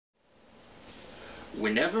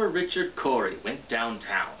Whenever Richard Cory went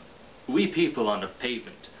downtown, we people on the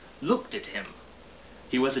pavement looked at him.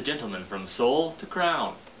 He was a gentleman from sole to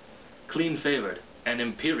crown, clean-favored and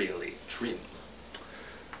imperially trim.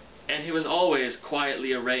 And he was always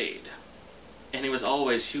quietly arrayed, and he was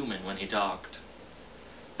always human when he talked.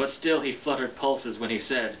 But still he fluttered pulses when he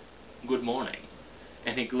said, "Good morning,"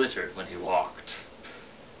 and he glittered when he walked.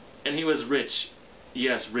 And he was rich,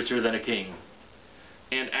 yes, richer than a king,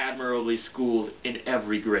 and admirably schooled in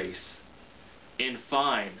every grace. In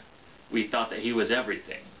fine, we thought that he was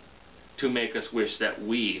everything, to make us wish that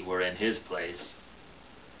we were in his place.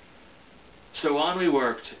 So on we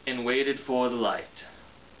worked, and waited for the light,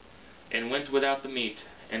 and went without the meat,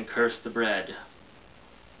 and cursed the bread.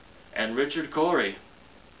 And Richard Cory,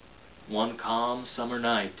 one calm summer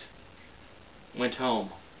night, went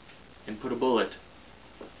home and put a bullet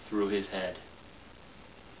through his head.